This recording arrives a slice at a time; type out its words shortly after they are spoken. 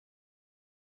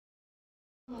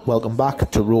Welcome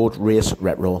back to Road Race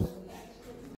Retro.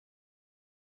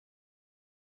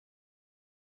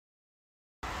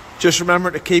 Just remember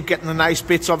to keep getting the nice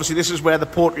bits. Obviously this is where the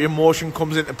portrait in motion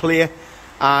comes into play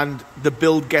and the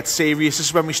build gets serious. This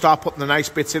is when we start putting the nice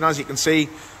bits in. As you can see,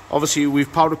 obviously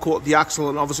we've powder coated the axle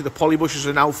and obviously the poly bushes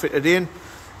are now fitted in.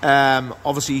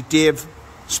 Obviously Dave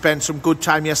spent some good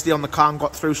time yesterday on the car and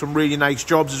got through some really nice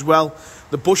jobs as well.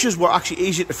 The bushes were actually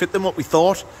easier to fit than what we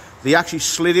thought. They actually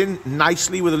slid in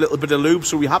nicely with a little bit of lube,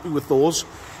 so we're happy with those.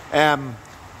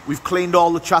 We've cleaned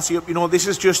all the chassis up. You know, this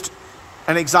is just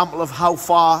an example of how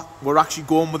far we're actually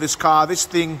going with this car. This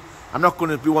thing, I'm not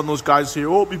going to be one of those guys who say,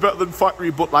 oh, it'll be better than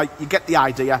factory, but like, you get the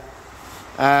idea.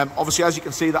 Obviously, as you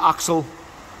can see, the axle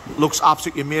looks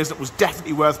absolutely amazing. It was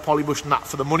definitely worth polybushing that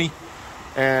for the money.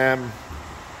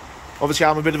 Obviously,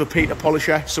 I'm a bit of a Peter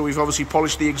polisher, so we've obviously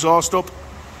polished the exhaust up,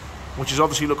 which is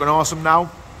obviously looking awesome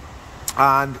now.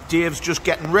 And Dave's just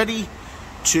getting ready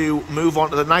to move on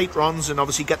to the nitrons and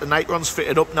obviously get the nitrons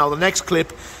fitted up. Now, the next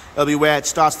clip will be where it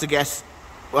starts to get,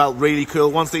 well, really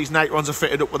cool. Once these nitrons are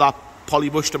fitted up with that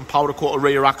polybushed and powder coated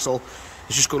rear axle,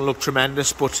 it's just going to look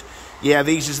tremendous. But yeah,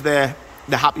 these is the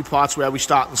happy parts where we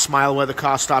start to smile, where the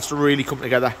car starts to really come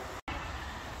together.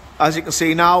 As you can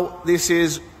see now, this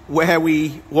is where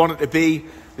we want it to be.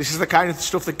 This is the kind of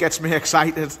stuff that gets me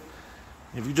excited.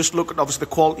 If you just look at obviously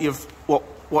the quality of what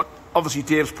obviously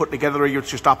Dave's put together here, it's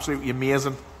just absolutely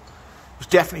amazing. It's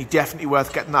definitely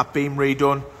worth getting that beam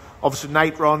redone. Obviously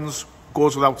nitrons,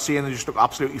 goes without saying, they just look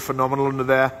absolutely phenomenal under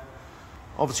there.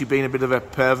 Obviously being a bit of a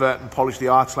pervert and polish the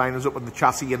arch liners up with the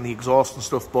chassis and the exhaust and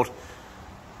stuff, but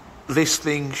this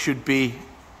thing should be,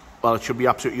 well, it should be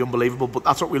absolutely unbelievable. But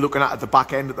that's what we're looking at the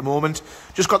back end at the moment.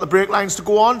 Just got the brake lines to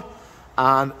go on,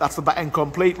 and that's the back end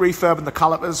complete. Refurbing the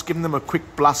calipers, giving them a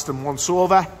quick blast and once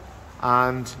over,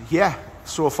 and yeah,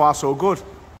 so far so good.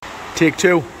 Take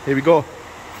two, here we go.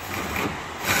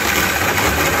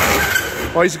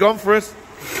 Oh, he's gone for it.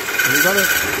 He got it.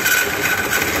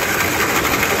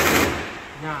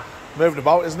 Nah. Moving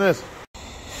about, isn't it?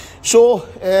 So,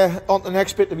 on to the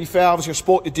next bit. To be fair, obviously I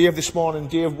spoke to Dave this morning.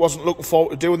 Dave wasn't looking forward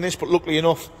to doing this, but luckily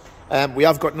enough, we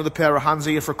have got another pair of hands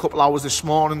here for a couple hours this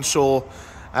morning. So,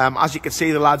 as you can see,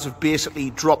 the lads have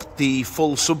basically dropped the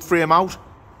full subframe out.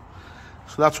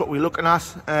 So that's what we're looking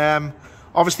at.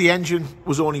 Obviously the engine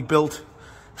was only built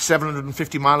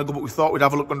 750 miles ago, but we thought we'd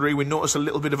have a look under here. We noticed a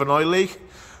little bit of an oil leak,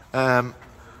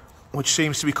 which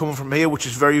seems to be coming from here, which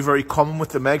is very, very common with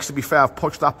the Megs. To be fair, I've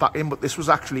punched that back in, but this was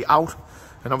actually out.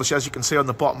 And obviously, as you can see on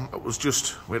the bottom, it was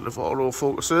just, wait till auto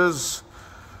focuses,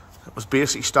 it was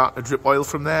basically starting to drip oil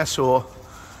from there. So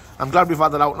I'm glad we've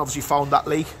had that out and obviously found that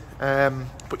leak.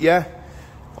 But yeah,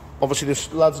 obviously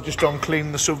the lads are just done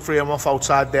cleaning the subframe off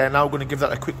outside there. Now we're going to give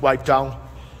that a quick wipe down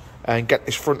and get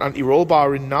this front anti-roll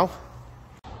bar in now.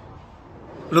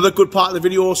 Another good part of the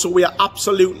video, so we are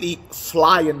absolutely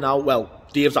flying now. Well,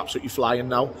 Dave's absolutely flying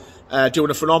now.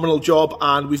 Doing a phenomenal job,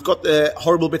 and we've got the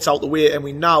horrible bits out the way, and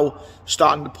we're now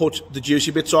starting to put the juicy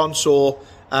bits on. So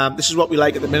this is what we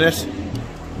like at the minute.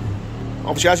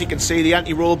 Obviously, as you can see, the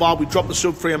anti-roll bar, we dropped the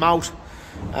subframe out,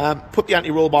 put the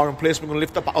anti-roll bar in place. We're going to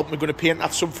lift that up, and we're going to paint that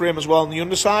subframe as well on the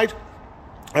underside.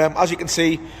 As you can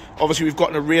see, obviously we've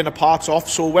gotten a array of parts off.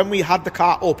 So when we had the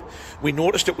car up, we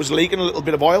noticed it was leaking a little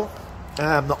bit of oil.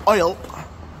 The oil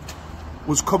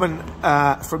was coming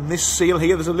from this seal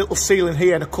here. There's a little seal in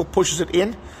here and a cup pushes it in,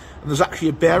 and there's actually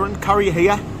a bearing carrier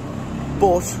here,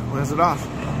 but where's it at?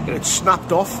 And it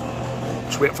snapped off.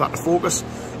 Just wait for that to focus.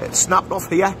 It snapped off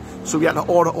here, so we had to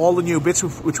order all the new bits,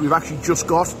 which we've actually just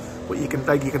got. But you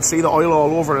can see the oil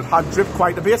all over it. It had dripped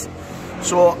quite a bit.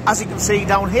 So as you can see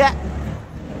down here,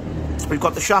 we've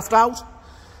got the shaft out.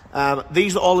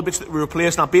 These are all the bits that we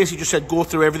replaced. Now basically just said go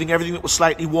through everything that was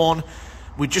slightly worn.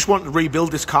 We just wanted to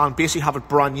rebuild this car and basically have it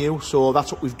brand new, so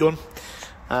that's what we've done.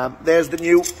 There's the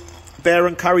new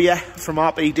bearing carrier from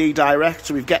RPD Direct,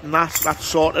 so we've gotten that's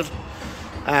sorted.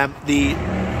 The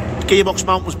gearbox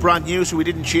mount was brand new, so we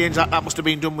didn't change that. That must have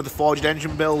been done with the forged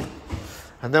engine build.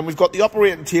 And then we've got the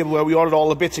operating table where we ordered all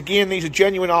the bits. Again, these are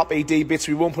genuine RPD bits.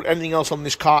 We won't put anything else on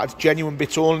this car. It's genuine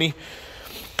bits only.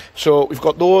 So we've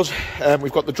got those.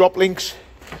 We've got the drop links.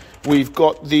 We've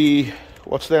got the,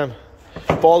 what's them?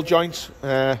 Ball joints.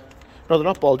 No, they're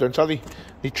not ball joints, are they?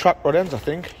 The track rod ends, I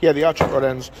think. Yeah, they are track rod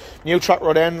ends. New track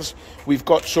rod ends. We've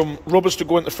got some rubbers to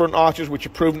go into the front arches, which are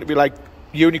proven to be like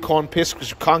unicorn piss, because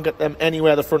you can't get them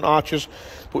anywhere, the front arches.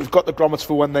 But we've got the grommets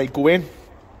for when they go in.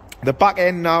 The back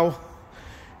end now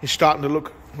is starting to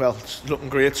look, well, it's looking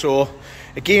great. So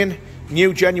again,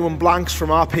 new genuine blanks from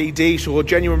RPD, so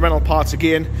genuine rental parts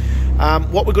again.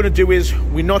 What we're going to do is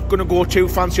we're not going to go too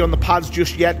fancy on the pads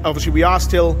just yet. Obviously we are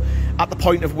still at the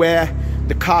point of where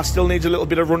the car still needs a little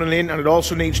bit of running in, and it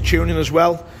also needs tuning as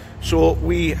well. So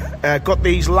we got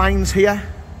these lines here.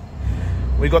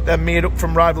 We got them made up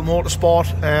from Rival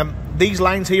Motorsport. These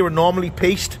lines here are normally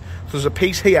pieced. So there's a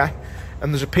piece here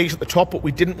and there's a piece at the top, but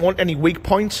we didn't want any weak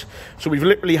points. So we've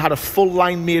literally had a full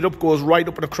line made up, goes right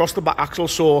up and across the back axle.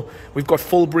 So we've got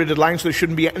full braided lines, so there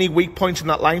shouldn't be any weak points in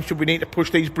that line. Should we need to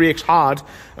push these brakes hard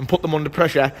and put them under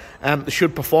pressure, they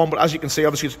should perform. But as you can see,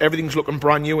 obviously everything's looking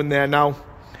brand new in there now.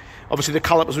 Obviously the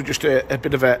calipers were just a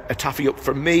bit of a taffy up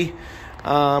from me.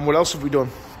 What else have we done?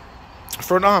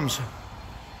 Front arms.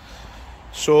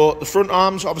 So the front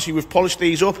arms, obviously we've polished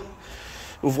these up.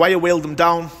 We've wire wheeled them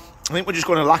down. I think we're just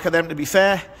going to lacquer them, to be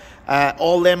fair.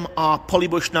 All them are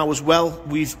polybush now as well.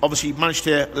 We've obviously managed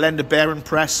to lend a bearing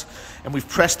press, and we've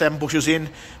pressed them bushes in,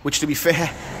 which, to be fair,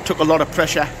 took a lot of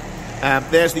pressure.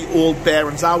 There's the old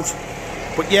bearings out.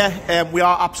 But yeah, we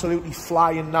are absolutely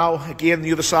flying now. Again,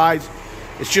 the other side.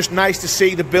 It's just nice to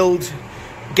see the build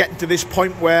getting to this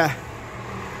point where,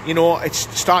 you know, it's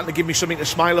starting to give me something to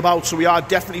smile about. So we are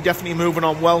definitely moving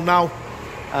on well now.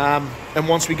 And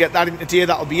once we get that into gear,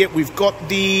 that'll be it. We've got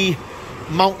the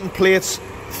mounting plates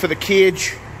for the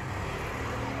cage.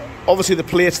 Obviously the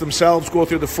plates themselves go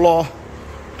through the floor,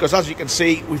 because as you can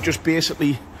see, we've just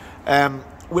basically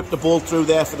whipped the bolt through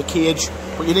there for the cage.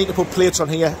 But you need to put plates on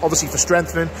here, obviously for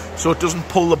strengthening, so it doesn't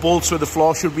pull the bolts through the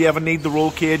floor should we ever need the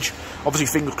roll cage. Obviously,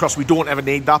 fingers crossed, we don't ever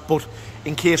need that, but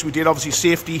in case we did, obviously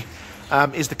safety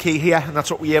is the key here, and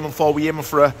that's what we're aiming for. We're aiming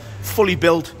for a fully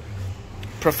built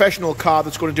professional car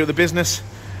that's going to do the business,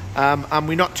 and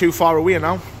we're not too far away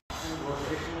now.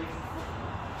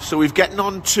 So we've getting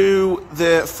on to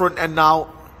the front end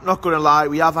now. Not going to lie,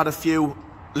 we have had a few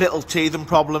little teething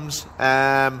problems.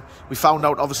 We found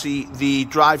out obviously the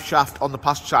drive shaft on the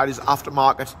passenger side is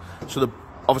aftermarket, so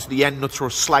obviously the end nuts are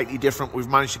slightly different. We've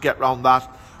managed to get around that.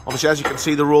 Obviously, as you can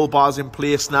see, the roll bar's in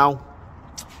place now.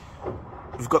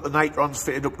 We've got the nitrons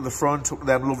fitted up to the front, up to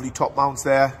them lovely top mounts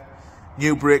there.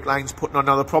 New brake lines putting on.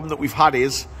 Now the problem that we've had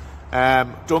is,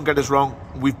 don't get us wrong,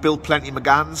 we've built plenty of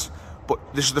Meganes, but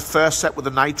this is the first set with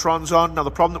the nitrons on. Now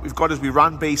the problem that we've got is we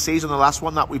ran BCs on the last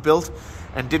one that we built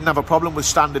and didn't have a problem with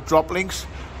standard drop links.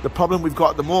 The problem we've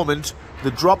got at the moment,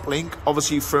 the drop link,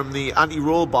 obviously from the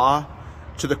anti-roll bar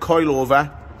to the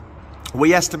coilover,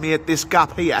 we estimate this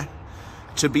gap here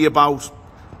to be about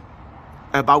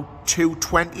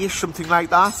 220-ish, something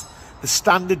like that. The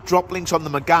standard drop links on the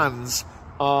Meganes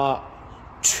are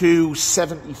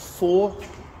 274,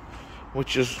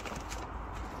 which is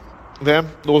them.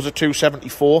 Those are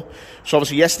 274. So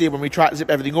obviously yesterday when we tried to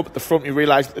zip everything up at the front, we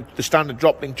realised that the standard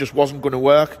drop link just wasn't going to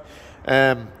work.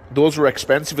 Those were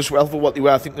expensive as well for what they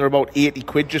were. I think they're about 80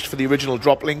 quid just for the original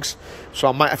drop links. So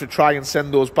I might have to try and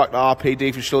send those back to RPD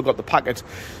if you've still got the packet.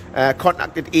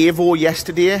 Contacted Avo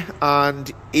yesterday,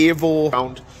 and Avo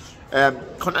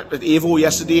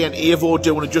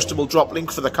do an adjustable drop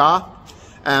link for the car.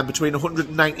 Between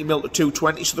 190mm to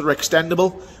 220, so they're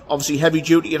extendable. Obviously heavy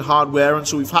duty and hardware, and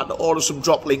so we've had to order some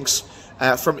drop links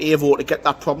from Avo to get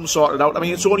that problem sorted out. I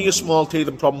mean, it's only a small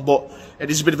teething problem, but it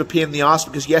is a bit of a pain in the arse,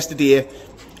 because yesterday,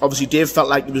 obviously Dave felt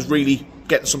like he was really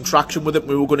getting some traction with it.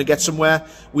 We were going to get somewhere.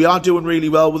 We are doing really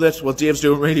well with it. Well, Dave's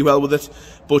doing really well with it,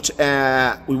 but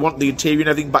we want the interior and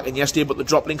everything back in yesterday, but the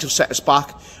drop links have set us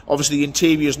back. Obviously the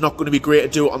interior is not going to be great to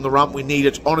do it on the ramp. We need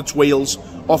it on its wheels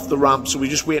off the ramp, so we're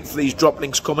just waiting for these drop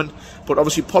links coming. But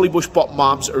obviously polybush bottom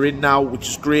arms are in now, which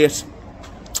is great.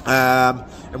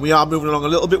 And we are moving along a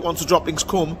little bit. Once the drop links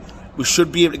come, we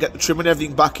should be able to get the trim and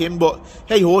everything back in. But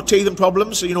hey ho, teething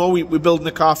problems. So, you know, we're building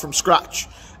a car from scratch.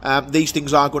 These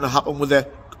things are going to happen with an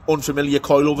unfamiliar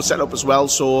coilover setup as well.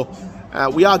 So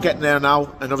we are getting there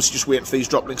now, and obviously just waiting for these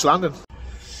drop links landing.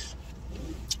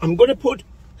 I'm going to put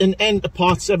an end to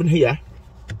part 7 here,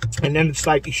 and then it's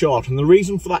slightly short. And the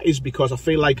reason for that is because I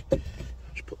feel like,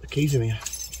 just put the keys in here.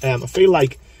 I feel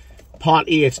like part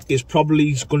 8 is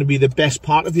probably going to be the best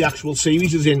part of the actual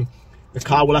series, as in the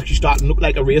car will actually start to look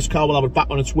like a race car. We'll have it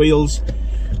back on its wheels,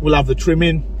 we'll have the trim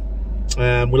in,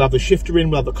 we'll have the shifter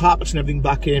in, we'll have the carpets and everything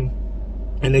back in,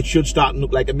 and it should start to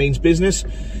look like it means business.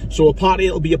 So part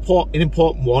 8 will be an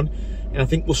important one, and I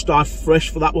think we'll start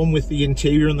fresh for that one with the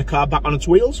interior and the car back on its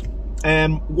wheels.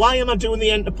 Why am I doing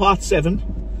the end to part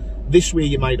 7 this way,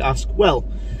 you might ask? Well,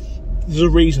 there's a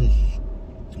reason.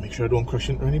 Make sure I don't crash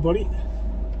into anybody.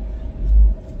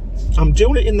 I'm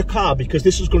doing it in the car because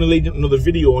this is going to lead into another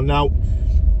video. Now,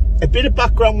 a bit of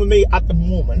background with me at the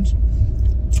moment.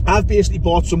 I've basically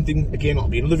bought something, again, it'll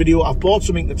be another video. I've bought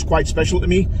something that's quite special to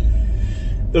me,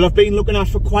 that I've been looking at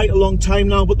for quite a long time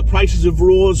now, but the prices have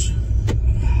rose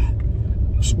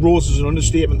is an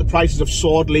understatement. The prices have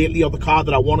soared lately of the car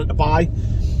that I wanted to buy.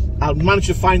 I managed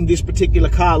to find this particular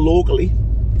car locally,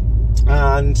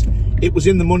 and it was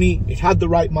in the money, it had the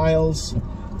right miles,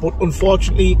 but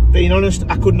unfortunately, being honest,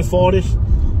 I couldn't afford it.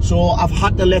 So I've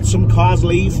had to let some cars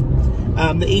leave.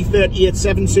 The E38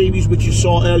 7 Series, which you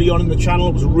saw early on in the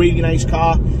channel, was a really nice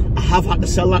car. I have had to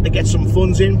sell that to get some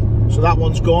funds in, so that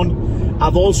one's gone.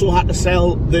 I've also had to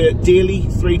sell the daily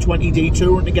 320D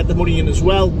Touring to get the money in as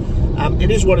well.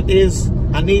 It is what it is.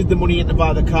 I need the money in to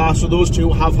buy the car, so those two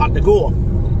have had to go.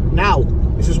 Now,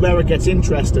 this is where it gets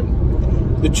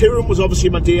interesting. The Touring was obviously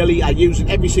my daily. I use it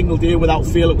every single day without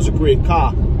fail. It was a great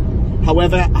car.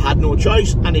 However, I had no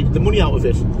choice. I needed the money out of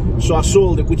it. So I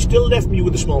sold it, which still left me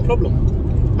with a small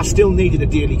problem. I still needed a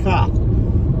daily car.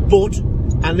 But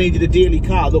I needed a daily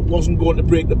car that wasn't going to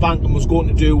break the bank and was going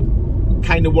to do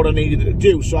kind of what I needed it to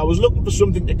do. So I was looking for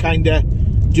something to kind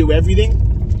of do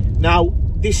everything. Now,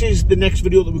 this is the next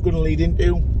video that we're going to lead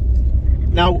into.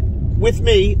 Now, with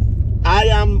me, I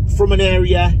am from an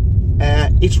area,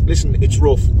 it's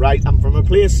rough, right? I'm from a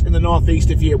place in the northeast,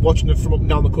 if you're watching it from up and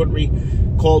down the country,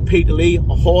 called Peterlee,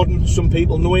 or Horden, some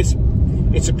people know it.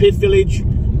 It's a pit village.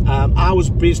 I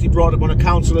was basically brought up on a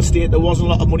council estate. There wasn't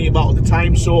a lot of money about at the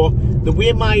time, so the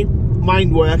way my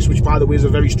mind works, which by the way is a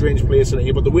very strange place in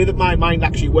here, but the way that my mind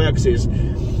actually works is,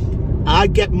 I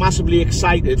get massively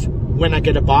excited when I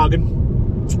get a bargain.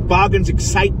 Bargains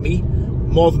excite me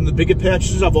more than the bigger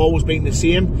purchases. I've always been the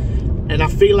same, and I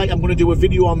feel like I'm going to do a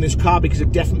video on this car because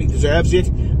it definitely deserves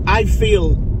it. I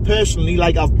feel personally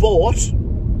like I've bought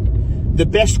the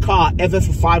best car ever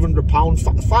for £500.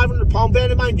 £500,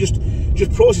 bear in mind, just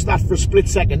process that for a split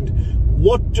second.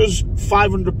 What does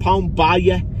 £500 buy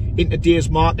you in today's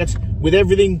market, with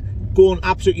everything going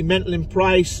absolutely mental in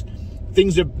price?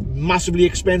 Things are massively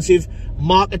expensive.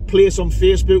 Marketplace on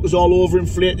Facebook is all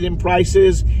overinflated in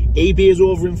prices. eBay is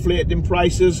overinflated in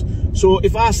prices. So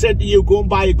if I said to you, go and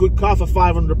buy a good car for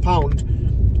 £500,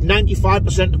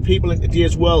 95% of people in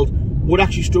today's world would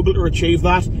actually struggle to achieve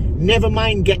that. Never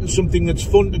mind getting something that's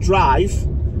fun to drive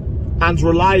and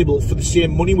reliable for the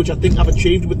same money, which I think I've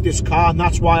achieved with this car, and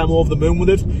that's why I'm over the moon with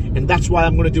it, and that's why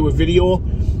I'm going to do a video.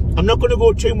 I'm not going to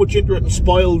go too much into it and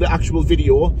spoil the actual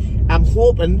video. I'm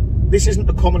hoping, this isn't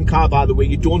a common car, by the way,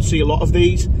 you don't see a lot of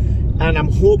these, and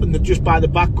I'm hoping that just by the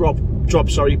backdrop,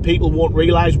 people won't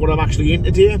realise what I'm actually in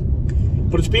today.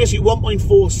 But it's basically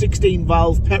 1.4 16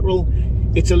 valve petrol.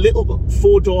 It's a little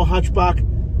 4-door hatchback.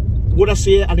 Would I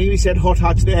say, I nearly said hot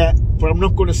hatch there, but I'm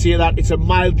not going to say that. It's a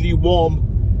mildly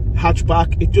warm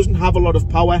hatchback. It doesn't have a lot of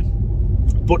power,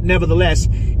 but nevertheless,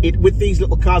 with these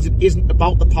little cars, it isn't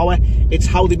about the power. It's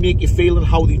how they make you feel and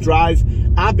how they drive.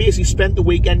 I basically spent the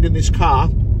weekend in this car,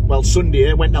 well, Sunday,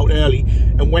 I went out early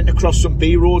and went across some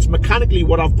B roads. Mechanically,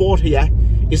 what I've bought here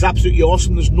is absolutely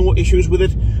awesome. There's no issues with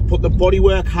it, but the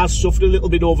bodywork has suffered a little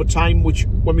bit over time, which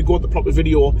when we go to the proper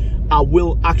video, I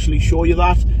will actually show you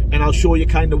that, and I'll show you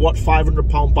kind of what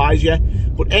 £500 buys you.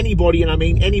 But anybody, and I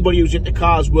mean anybody who's into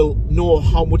cars, will know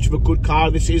how much of a good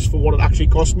car this is for what it actually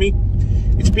cost me.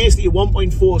 It's basically a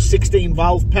 1.4 16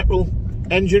 valve petrol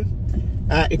engine.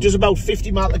 It does about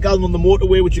 50 miles per gallon on the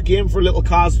motorway, which again for a little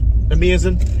car's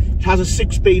amazing. It has a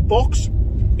 6-speed box.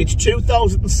 It's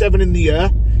 2007 in the year.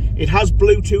 It has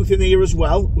Bluetooth in the ear as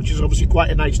well, which is obviously quite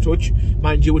a nice touch.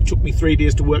 Mind you, it took me 3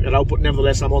 days to work it out, but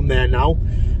nevertheless, I'm on there now.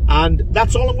 And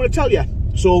that's all I'm going to tell you.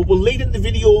 So we'll lead in the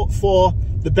video for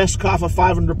the best car for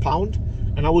 £500,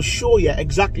 and I will show you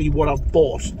exactly what I've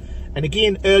bought. And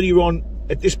again, earlier on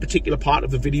at this particular part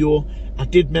of the video, I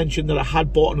did mention that I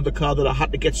had bought another car that I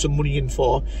had to get some money in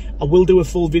for. I will do a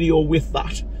full video with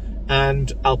that,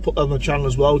 and I'll put that on the channel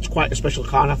as well. It's quite a special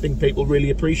car, and I think people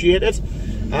really appreciate it.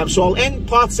 So I'll end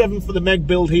part 7 for the Meg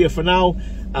build here for now.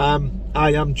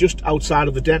 I am just outside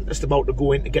of the dentist, about to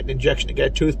go in to get an injection to get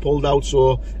a tooth pulled out,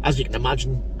 so as you can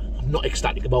imagine, I'm not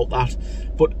ecstatic about that,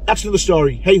 but that's another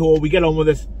story. Hey ho, we get on with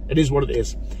it. It is what it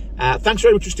is. Thanks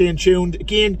very much for staying tuned.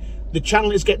 Again, the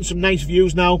channel is getting some nice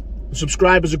views now. The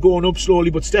subscribers are going up slowly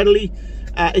but steadily.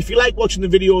 If you like watching the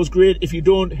videos, great. If you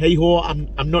don't, hey ho,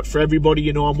 I'm not for everybody,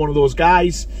 you know, I'm one of those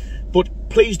guys. But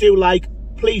please do like,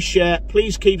 please share,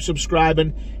 please keep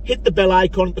subscribing. Hit the bell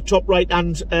icon at the top right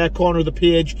hand corner of the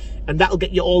page, and that'll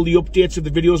get you all the updates of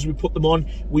the videos as we put them on.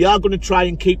 We are going to try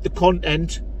and keep the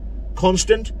content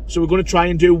constant, so we're going to try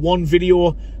and do 1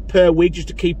 video per week just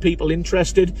to keep people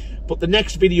interested. But the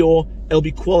next video, it'll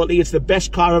be quality. It's the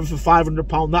best car ever for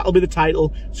 £500. That'll be the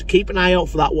title, so keep an eye out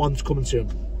for that one. It's coming soon.